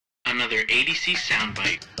another ADC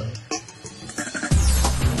Soundbite.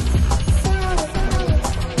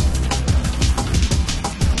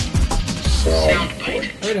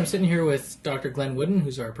 Soundbite. All right, I'm sitting here with Dr. Glenn Wooden,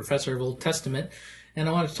 who's our professor of Old Testament, and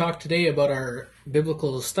I want to talk today about our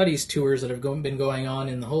biblical studies tours that have been going on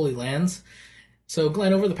in the Holy Lands. So,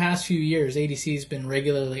 Glenn, over the past few years, ADC has been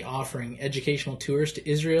regularly offering educational tours to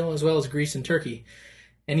Israel as well as Greece and Turkey.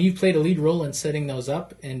 And you've played a lead role in setting those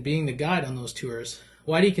up and being the guide on those tours.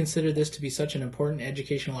 Why do you consider this to be such an important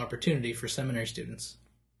educational opportunity for seminary students?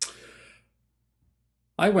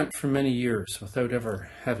 I went for many years without ever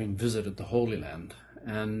having visited the Holy Land.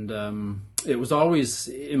 And it was always,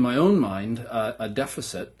 in my own mind, a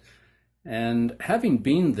deficit. And having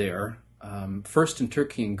been there, first in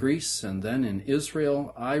Turkey and Greece and then in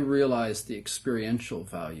Israel, I realized the experiential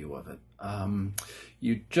value of it.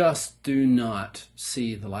 You just do not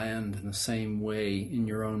see the land in the same way in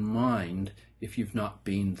your own mind if you've not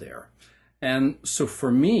been there. And so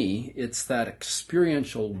for me, it's that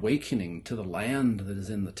experiential awakening to the land that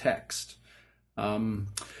is in the text. And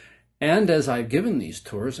as I've given these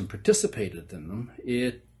tours and participated in them,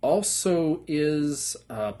 it also is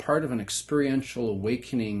part of an experiential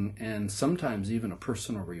awakening and sometimes even a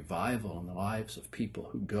personal revival in the lives of people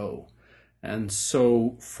who go. And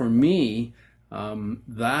so for me,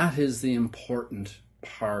 that is the important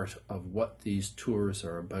part of what these tours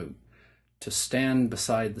are about. To stand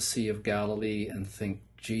beside the Sea of Galilee and think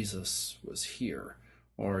Jesus was here,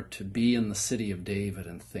 or to be in the city of David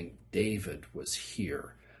and think David was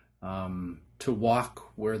here. To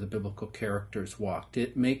walk where the biblical characters walked,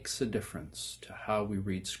 it makes a difference to how we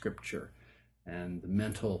read Scripture and the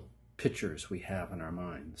mental pictures we have in our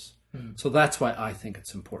minds. So that's why I think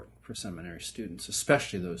it's important for seminary students,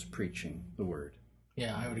 especially those preaching the Word.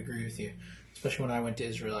 Yeah, I would agree with you. Especially when I went to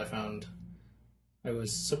Israel, I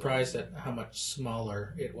was surprised at how much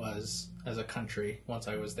smaller it was as a country once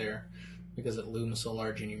I was there, because it looms so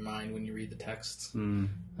large in your mind when you read the texts,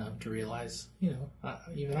 to realize,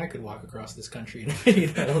 even I could walk across this country in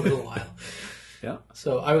a little while. Yeah.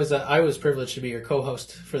 So I was privileged to be your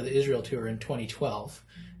co-host for the Israel tour in 2012.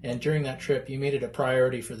 And during that trip, you made it a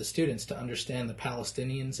priority for the students to understand the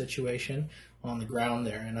Palestinian situation on the ground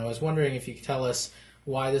there. And I was wondering if you could tell us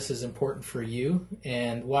why this is important for you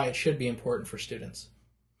and why it should be important for students.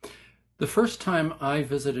 The first time I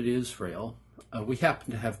visited Israel, we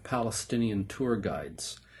happened to have Palestinian tour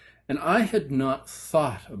guides. And I had not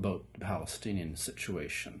thought about the Palestinian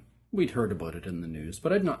situation. We'd heard about it in the news,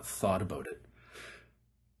 but I'd not thought about it.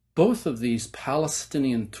 Both of these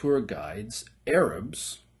Palestinian tour guides,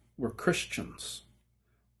 Arabs, were Christians.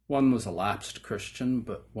 One was a lapsed Christian,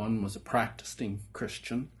 but one was a practicing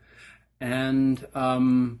Christian. And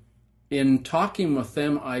in talking with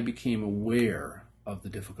them, I became aware of the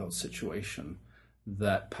difficult situation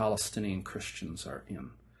that Palestinian Christians are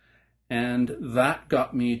in. And that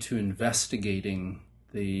got me to investigating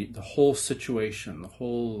the whole situation, the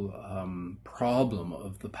whole problem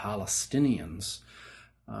of the Palestinians,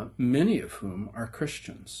 many of whom are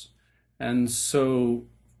Christians. And so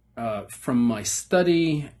from my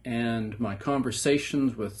study and my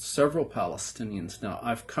conversations with several Palestinians now,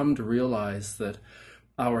 I've come to realize that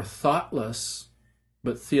our thoughtless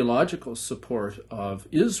but theological support of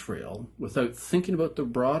Israel without thinking about the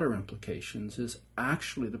broader implications is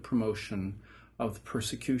actually the promotion of the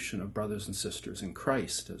persecution of brothers and sisters in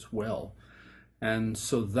Christ as well. And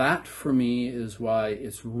so that for me is why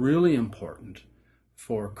it's really important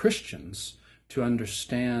for Christians to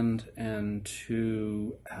understand and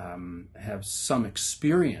to have some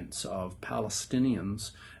experience of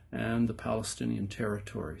Palestinians and the Palestinian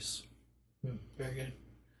territories. Very good.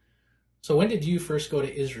 So when did you first go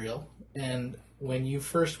to Israel? And when you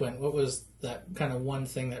first went, what was that kind of one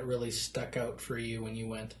thing that really stuck out for you when you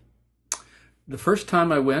went? The first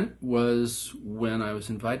time I went was when I was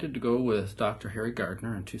invited to go with Dr. Harry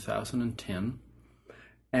Gardner in 2010.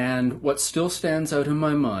 And what still stands out in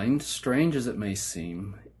my mind, strange as it may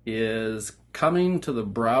seem, is coming to the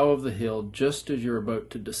brow of the hill just as you're about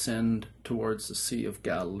to descend towards the Sea of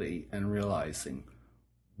Galilee and realizing,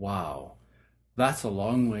 wow, that's a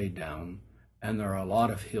long way down, and there are a lot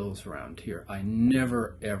of hills around here. I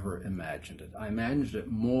never, ever imagined it. I imagined it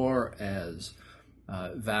more as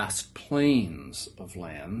vast plains of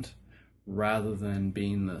land rather than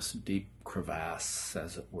being this deep crevasse,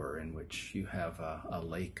 as it were, in which you have a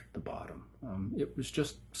lake at the bottom. It was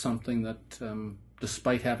just something that,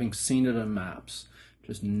 despite having seen it on maps,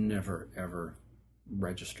 just never, ever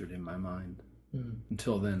registered in my mind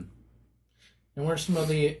until then. And what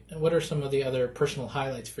are some of the other personal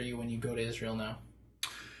highlights for you when you go to Israel now?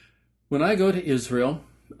 When I go to Israel,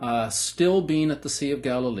 still being at the Sea of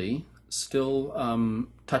Galilee, still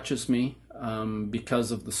touches me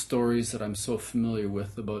because of the stories that I'm so familiar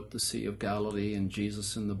with about the Sea of Galilee and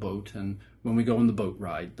Jesus in the boat, and when we go on the boat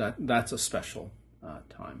ride, that's a special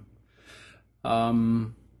time.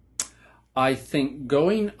 I think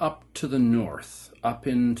going up to the north, up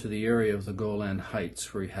into the area of the Golan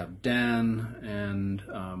Heights, where you have Dan and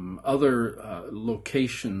other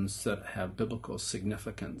locations that have biblical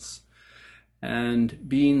significance, and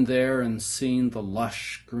being there and seeing the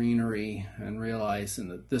lush greenery and realizing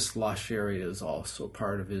that this lush area is also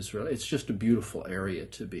part of Israel. It's just a beautiful area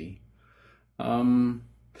to be. Being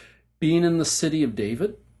in the city of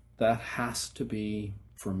David, that has to be,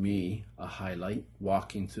 for me, a highlight.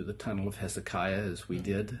 Walking through the tunnel of Hezekiah as we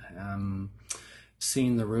did,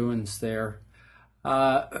 seeing the ruins there.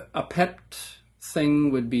 A pet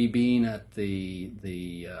thing would be being at the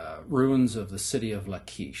ruins of the city of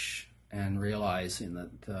Lachish, and realizing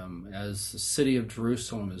that as the city of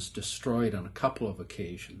Jerusalem is destroyed on a couple of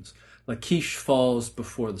occasions, Lachish falls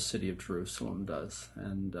before the city of Jerusalem does.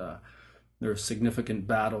 And there are significant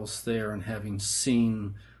battles there, and having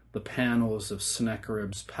seen the panels of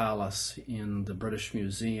Sennacherib's palace in the British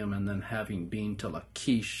Museum, and then having been to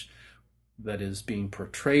Lachish that is being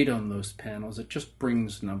portrayed on those panels, it just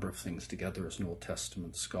brings a number of things together as an Old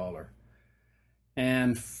Testament scholar.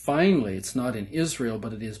 And finally, it's not in Israel,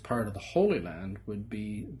 but it is part of the Holy Land, would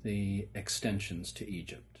be the extensions to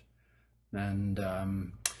Egypt. And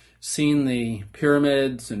seeing the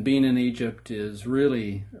pyramids and being in Egypt is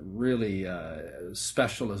really, really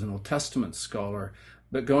special as an Old Testament scholar.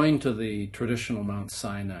 But going to the traditional Mount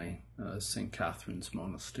Sinai, St. Catherine's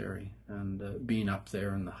Monastery, and being up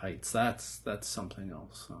there in the heights, that's something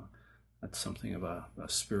else. That's something of a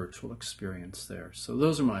spiritual experience there. So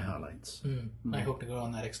those are my highlights. I hope to go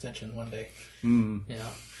on that extension one day. Yeah.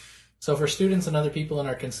 So for students and other people in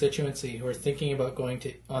our constituency who are thinking about going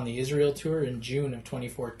on the Israel tour in June of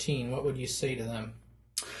 2014, what would you say to them?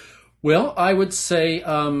 Well, I would say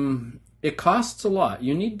it costs a lot.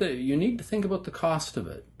 You need to think about the cost of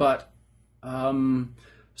it. But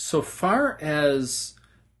so far as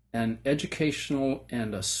an educational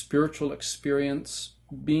and a spiritual experience,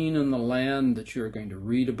 being in the land that you're going to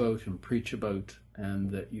read about and preach about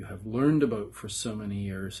and that you have learned about for so many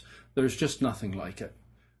years, there's just nothing like it.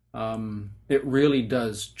 It really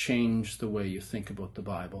does change the way you think about the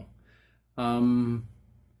Bible.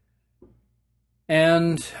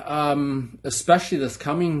 And especially this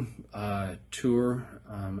coming tour,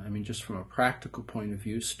 I mean, just from a practical point of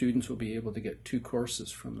view, students will be able to get 2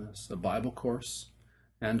 courses from this, a Bible course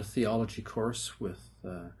and a theology course with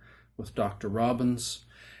Dr. Robbins.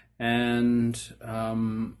 And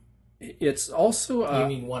it's also... you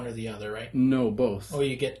mean one or the other, right? No, both. Oh,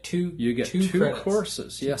 you get two. You get 2 credits.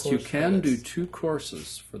 courses. Two yes, course you can credits. do 2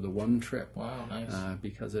 courses for the one trip. Wow, nice.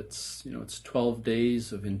 Because it's 12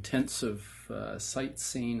 days of intensive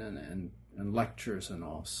sightseeing and lectures and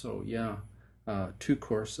all. So yeah, 2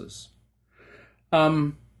 courses.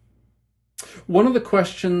 One of the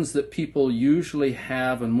questions that people usually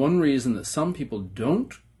have, and one reason that some people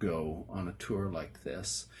don't go on a tour like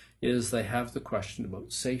this, is they have the question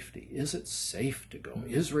about safety. Is it safe to go?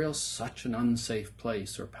 Israel's such an unsafe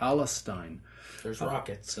place, or Palestine. There's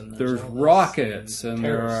rockets. And there's rockets, and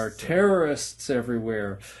there are terrorists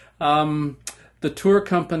everywhere. The tour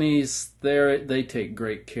companies, they take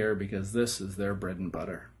great care because this is their bread and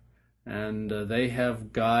butter. And they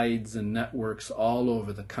have guides and networks all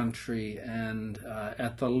over the country, and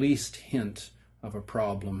at the least hint of a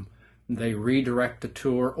problem, they redirect a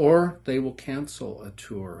tour, or they will cancel a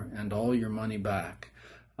tour and all your money back.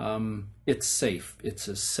 It's safe. It's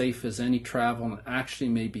as safe as any travel, and actually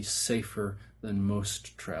may be safer than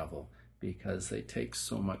most travel because they take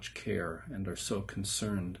so much care and are so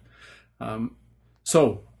concerned.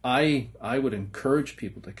 So I would encourage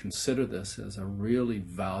people to consider this as a really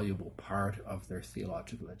valuable part of their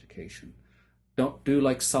theological education. Don't do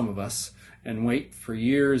like some of us and wait for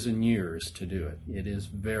years and years to do it. It is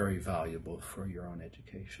very valuable for your own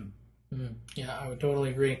education. Yeah, I would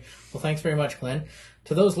totally agree. Well, thanks very much, Glenn.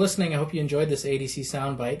 To those listening, I hope you enjoyed this ADC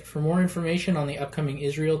soundbite. For more information on the upcoming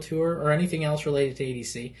Israel tour or anything else related to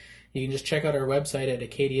ADC, you can just check out our website at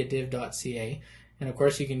acadiadiv.ca. And of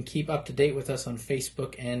course, you can keep up to date with us on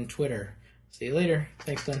Facebook and Twitter. See you later.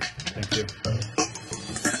 Thanks, Glenn. Thank you.